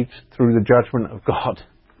 Saved through the judgment of God,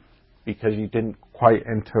 because you didn't quite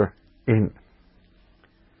enter in.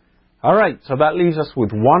 Alright, so that leaves us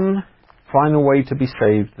with one final way to be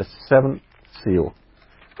saved, the seventh seal.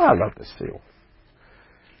 Oh, I love this seal.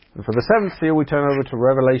 And for the seventh seal, we turn over to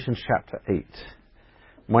Revelation chapter 8.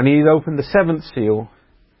 When he opened the seventh seal,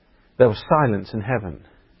 there was silence in heaven,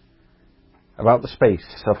 about the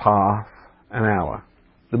space of half an hour.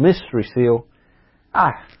 The mystery seal,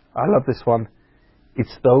 I love this one.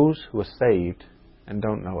 It's those who are saved and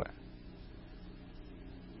don't know it.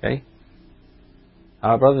 Okay?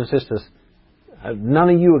 Brothers and sisters, none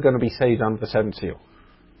of you are going to be saved under the seventh seal.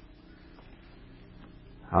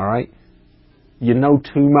 Alright? You know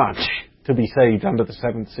too much to be saved under the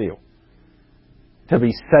seventh seal. To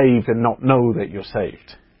be saved and not know that you're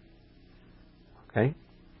saved. Okay?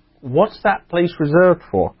 What's that place reserved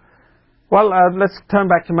for? Well, let's turn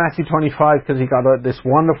back to Matthew 25 because he got this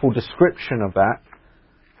wonderful description of that.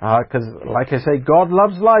 Because, like I say, God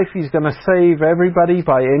loves life. He's going to save everybody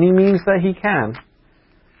by any means that He can.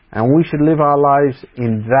 And we should live our lives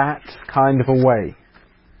in that kind of a way.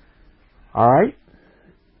 Alright?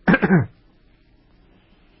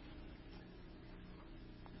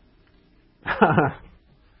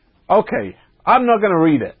 Okay, I'm not going to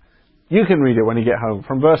read it. You can read it when you get home,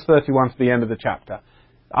 from verse 31 to the end of the chapter.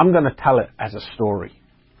 I'm going to tell it as a story.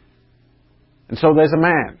 And so there's a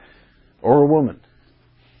man, or a woman,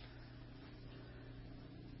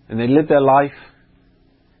 and they live their life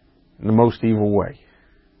in the most evil way.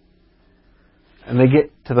 And they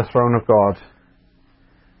get to the throne of God,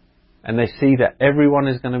 and they see that everyone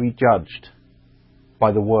is going to be judged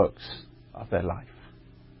by the works of their life.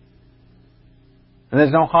 And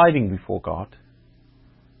there's no hiding before God.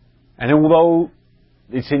 And although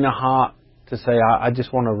it's in the heart to say, I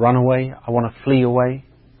just want to run away, I want to flee away,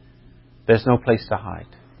 there's no place to hide.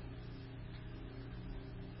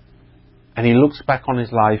 And he looks back on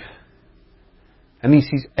his life and he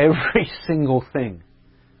sees every single thing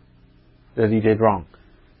that he did wrong.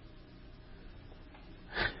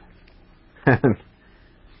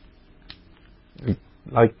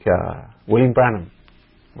 Like William Branham,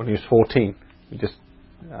 when he was 14, he just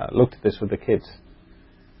looked at this with the kids.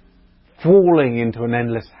 Falling into an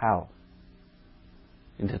endless hell.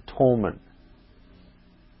 Into torment.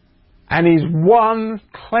 And his one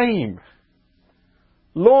claim,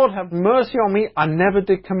 Lord, have mercy on me, I never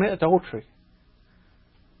did commit adultery.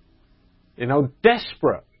 You know,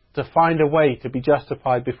 desperate to find a way to be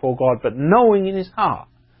justified before God, but knowing in his heart,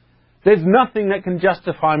 there's nothing that can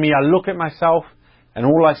justify me. I look at myself and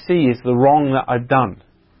all I see is the wrong that I've done.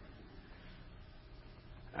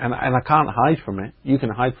 And I can't hide from it. You can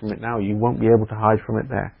hide from it now. You won't be able to hide from it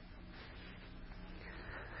there.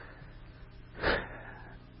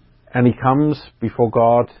 And he comes before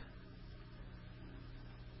God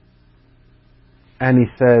and he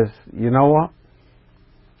says, you know what?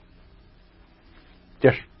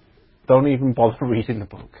 Just don't even bother reading the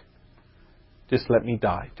book. Just let me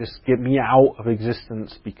die. Just get me out of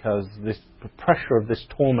existence, because the pressure of this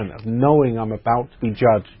torment of knowing I'm about to be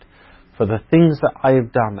judged for the things that I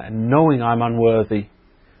have done and knowing I'm unworthy,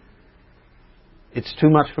 it's too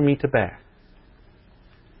much for me to bear.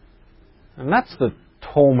 And that's the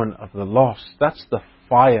torment of the lost. That's the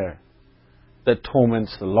fire that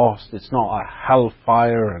torments the lost. It's not a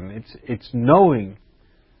hellfire, and it's knowing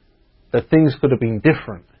that things could have been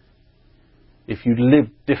different if you'd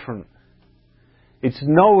lived different. It's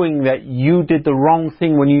knowing that you did the wrong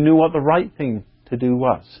thing when you knew what the right thing to do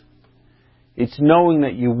was. It's knowing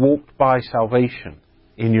that you walked by salvation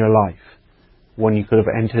in your life when you could have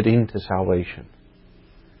entered into salvation.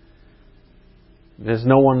 There's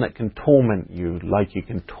no one that can torment you like you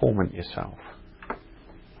can torment yourself.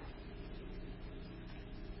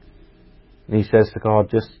 And he says to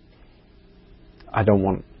God,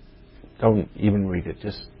 don't even read it.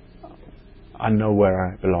 Just, I know where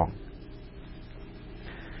I belong.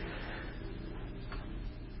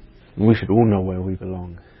 And we should all know where we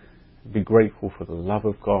belong. Be grateful for the love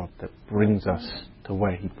of God that brings us to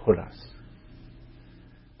where He put us.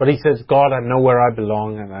 But he says, God, I know where I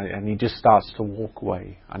belong, and he just starts to walk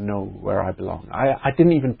away. I know where I belong. I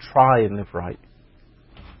didn't even try and live right.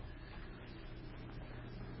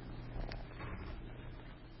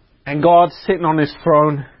 And God, sitting on his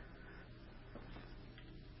throne,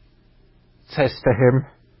 says to him,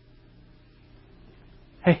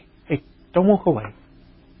 hey, don't walk away.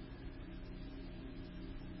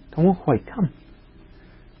 Don't walk away.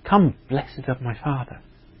 Come, blessed of my Father.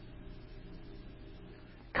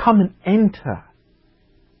 Come and enter.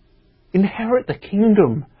 Inherit the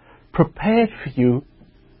kingdom prepared for you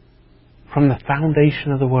from the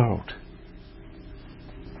foundation of the world.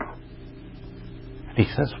 And he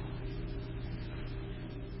says,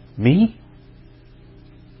 me?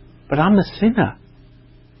 But I'm a sinner.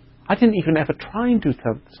 I didn't even ever try and do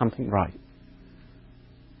something right.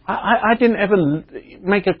 I didn't ever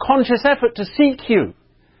make a conscious effort to seek you.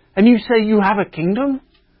 And you say you have a kingdom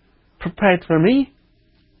prepared for me?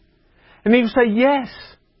 And you say, yes.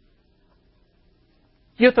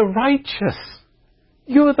 You're the righteous.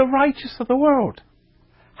 You're the righteous of the world.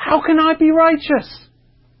 How can I be righteous?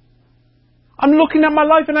 I'm looking at my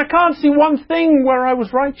life and I can't see one thing where I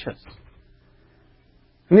was righteous.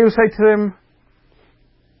 And you say to them,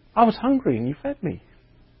 I was hungry and you fed me.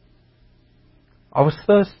 I was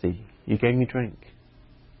thirsty. You gave me drink.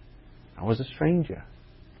 I was a stranger.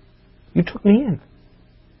 You took me in.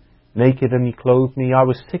 Naked and you clothed me. I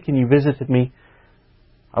was sick and you visited me.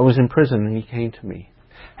 I was in prison and you came to me.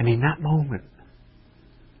 And in that moment,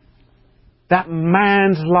 that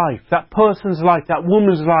man's life, that person's life, that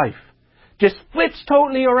woman's life just flips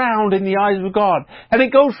totally around in the eyes of God. And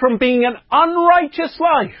it goes from being an unrighteous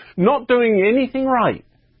life, not doing anything right,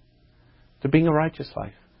 to being a righteous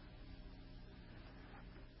life.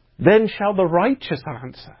 Then shall the righteous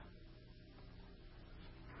answer.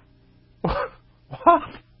 What?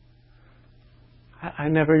 I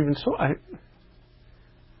never even saw it.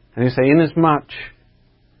 And you say, inasmuch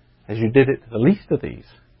as you did it to the least of these,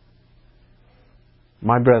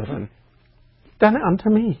 my brethren, done it unto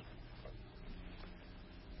me.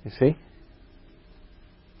 You see?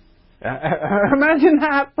 Imagine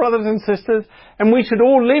that, brothers and sisters. And we should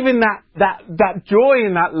all live in that joy,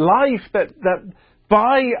 in that life, that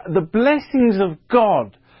by the blessings of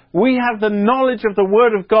God, we have the knowledge of the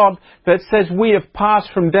Word of God that says we have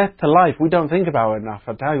passed from death to life. We don't think about it enough.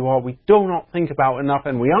 I tell you what, we do not think about it enough,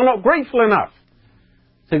 and we are not grateful enough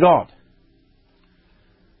to God.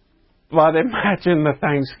 But imagine the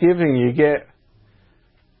thanksgiving you get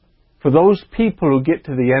for those people who get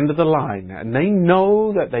to the end of the line, and they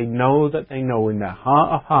know that they know that they know in their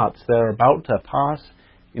heart of hearts they're about to pass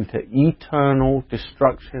into eternal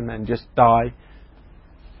destruction and just die.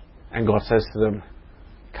 And God says to them,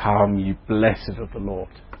 come, you blessed of the Lord.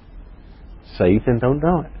 Saved and don't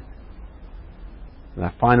know it. And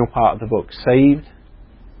that final part of the book, saved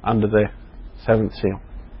under the seventh seal.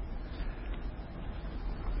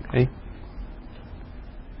 Okay?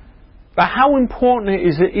 But how important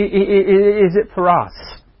is it for us?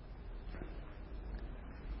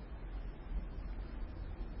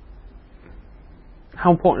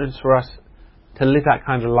 How important is it for us to live that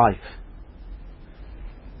kind of life?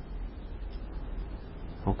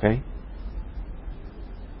 Okay?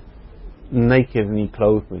 Naked and you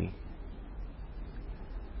clothed me.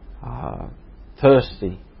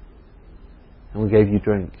 Thirsty and we gave you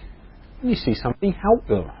drink. When you see somebody, help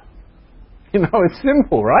them. You know, it's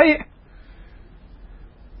simple, right?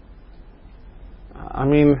 I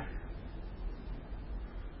mean,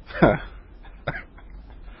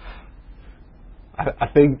 I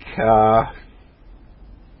think, God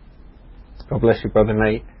bless you, Brother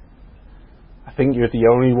Nate, I think you're the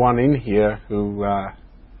only one in here who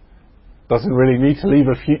doesn't really need to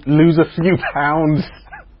lose a few pounds.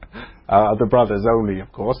 The brothers only,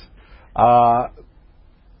 of course. But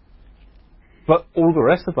all the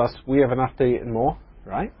rest of us, we have enough to eat and more,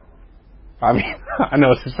 right? I mean, I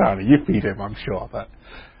know Susanna, you feed him, I'm sure, but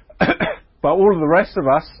but all of the rest of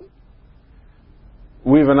us,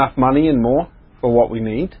 we have enough money and more for what we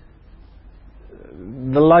need.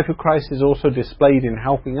 The life of Christ is also displayed in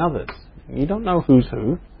helping others. You don't know who's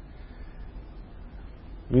who.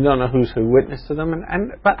 You don't know who's who. Witness to them,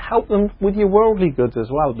 but help them with your worldly goods as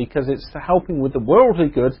well, because it's the helping with the worldly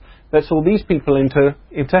goods that saw these people into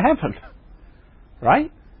heaven,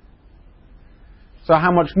 right? So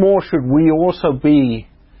how much more should we also be?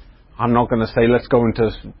 I'm not going to say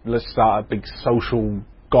let's start a big social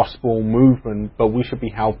gospel movement, but we should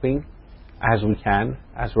be helping as we can,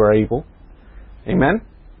 as we're able. Amen?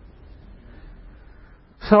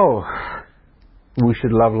 So, we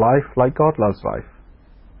should love life like God loves life.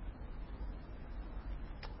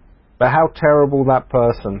 But how terrible that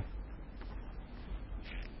person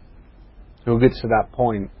who gets to that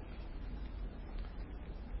point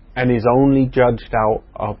and is only judged out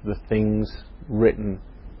of the things written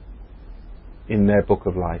in their book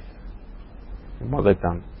of life and what they've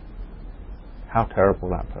done. How terrible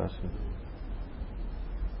that person.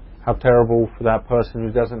 How terrible for that person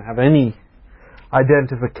who doesn't have any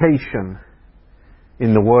identification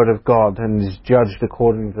in the Word of God and is judged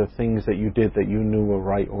according to the things that you did that you knew were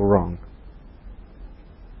right or wrong.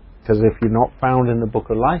 Because if you're not found in the book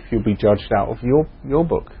of life, you'll be judged out of your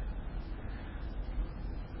book.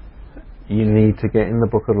 You need to get in the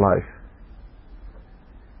book of life.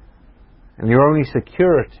 And your only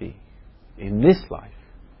security in this life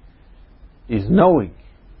is knowing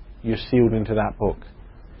you're sealed into that book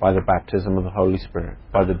by the baptism of the Holy Spirit,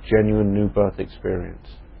 by the genuine new birth experience.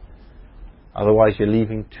 Otherwise you're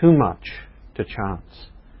leaving too much to chance.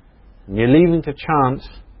 And you're leaving to chance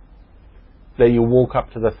that you'll walk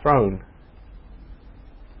up to the throne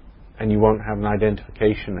and you won't have an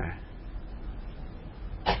identification there.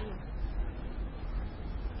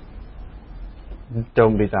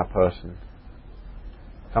 Don't be that person.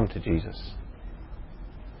 Come to Jesus.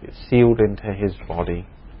 Get sealed into His body.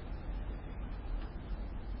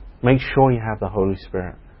 Make sure you have the Holy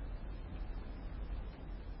Spirit.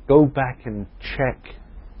 go back and check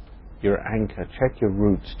your anchor, check your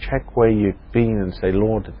roots, check where you've been and say,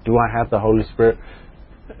 Lord, do I have the Holy Spirit?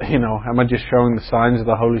 Am I just showing the signs of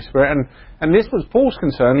the Holy Spirit? And this was Paul's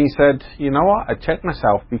concern. He said, you know what, I check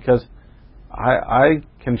myself because I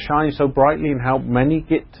can shine so brightly and help many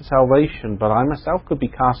get to salvation, but I myself could be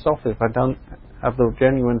cast off if I don't have the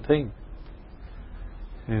genuine thing.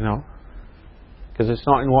 Because it's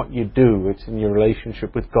not in what you do, it's in your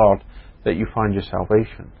relationship with God that you find your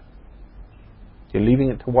salvation. You're leaving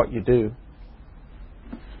it to what you do.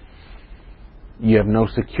 You have no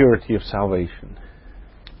security of salvation.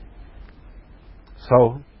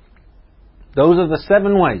 So, those are the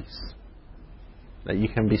 7 ways that you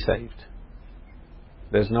can be saved.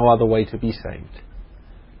 There's no other way to be saved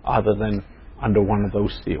other than under one of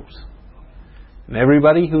those seals. And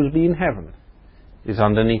everybody who's been in heaven is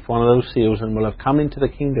underneath one of those seals and will have come into the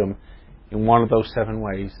kingdom in one of those 7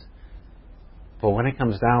 ways. But when it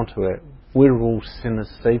comes down to it, we're all sinners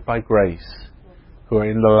saved by grace who are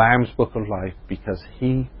in the Lamb's Book of Life because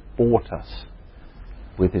He bought us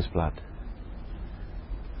with His blood.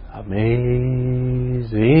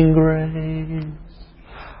 Amazing grace,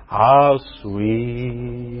 how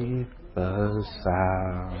sweet the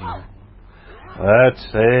sound that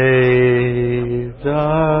saved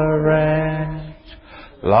a wretch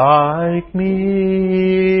like me.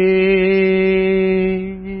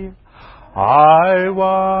 I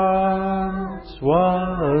once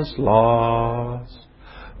was lost,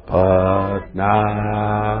 but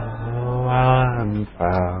now I'm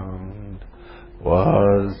found.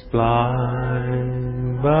 Was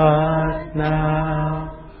blind, but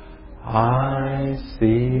now I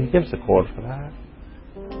see. Give us a chord for that.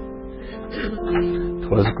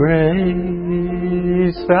 'Twas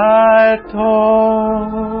grace that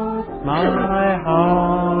taught my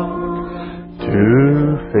heart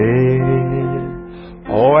to fear.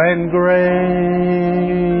 Oh, and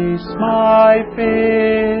grace my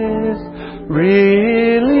fears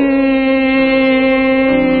relieved.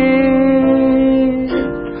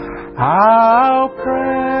 How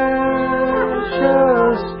precious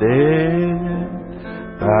did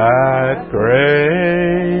that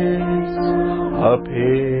grace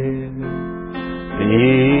appear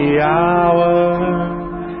the hour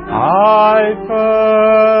I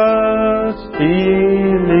first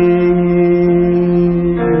believed.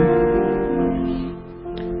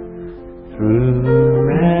 Through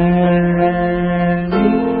many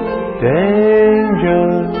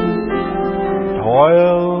dangers,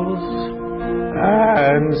 toils,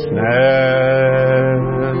 and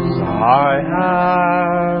snares I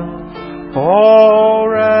have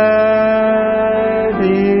already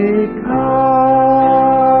come.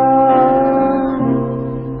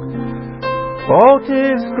 Oh,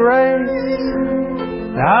 'tis grace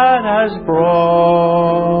that has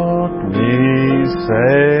brought me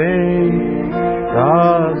safe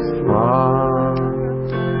thus far,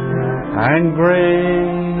 and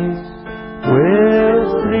grace will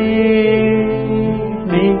lead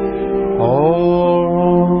me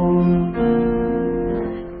home.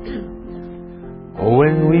 Oh,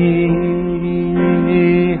 when we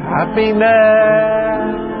have been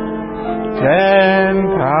there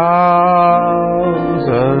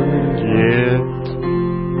 10,000 years,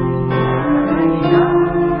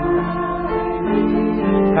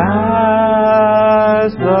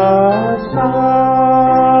 as the sun,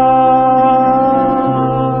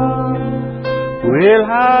 we'll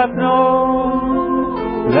have no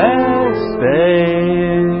less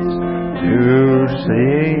days to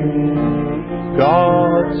sing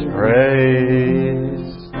God's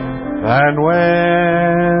praise than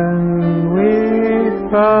when we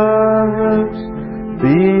first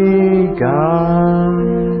begun.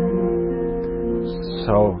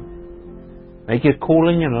 So, make your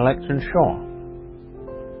calling and election sure.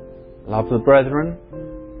 Love the brethren,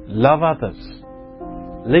 love others,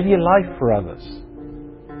 live your life for others.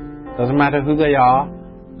 Doesn't matter who they are,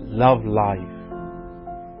 love life.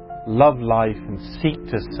 Love life and seek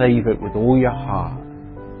to save it with all your heart.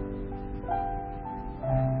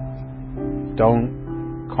 Don't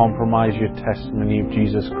compromise your testimony of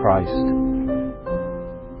Jesus Christ.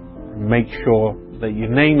 Make sure that your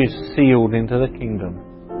name is sealed into the kingdom.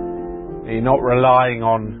 That you're not relying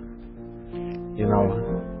on,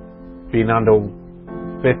 being under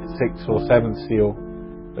 5th, 6th or 7th seal,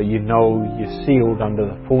 but you're sealed under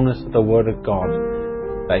the fullness of the Word of God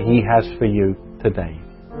that He has for you today.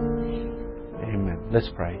 Amen. Let's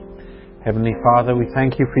pray. Heavenly Father, we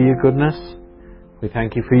thank You for Your goodness. We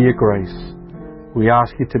thank You for Your grace. We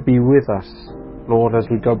ask You to be with us, Lord, as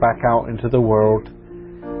we go back out into the world.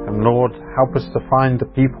 And Lord, help us to find the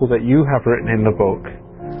people that You have written in the book.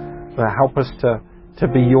 But help us to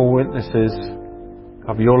be your witnesses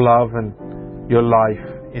of your love and your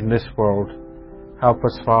life in this world. Help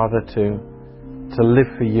us, Father, to live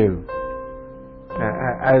for you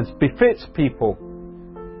as befits people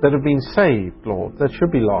that have been saved, Lord, that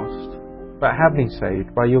should be lost, but have been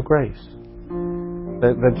saved by your grace.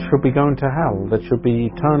 That should be going to hell, that should be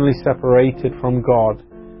eternally separated from God,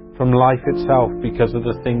 from life itself, because of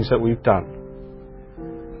the things that we've done.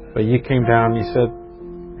 But you came down and you said,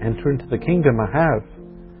 enter into the kingdom. I have.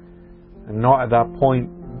 And not at that point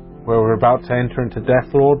where we're about to enter into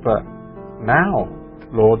death, Lord, but now,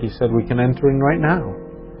 Lord, you said we can enter in right now.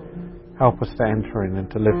 Help us to enter in and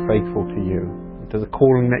to live faithful to you, to the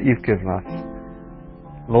calling that you've given us.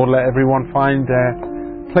 Lord, let everyone find their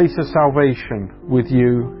place of salvation with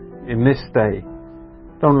you in this day.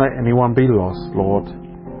 Don't let anyone be lost, Lord.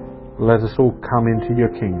 Let us all come into your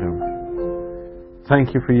kingdom.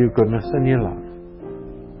 Thank you for your goodness and your love.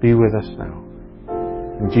 Be with us now.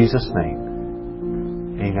 In Jesus' name,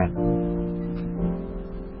 amen.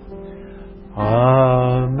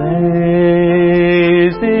 Amazing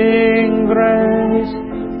grace.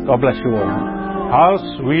 God bless you all. How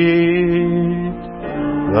sweet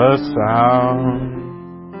the sound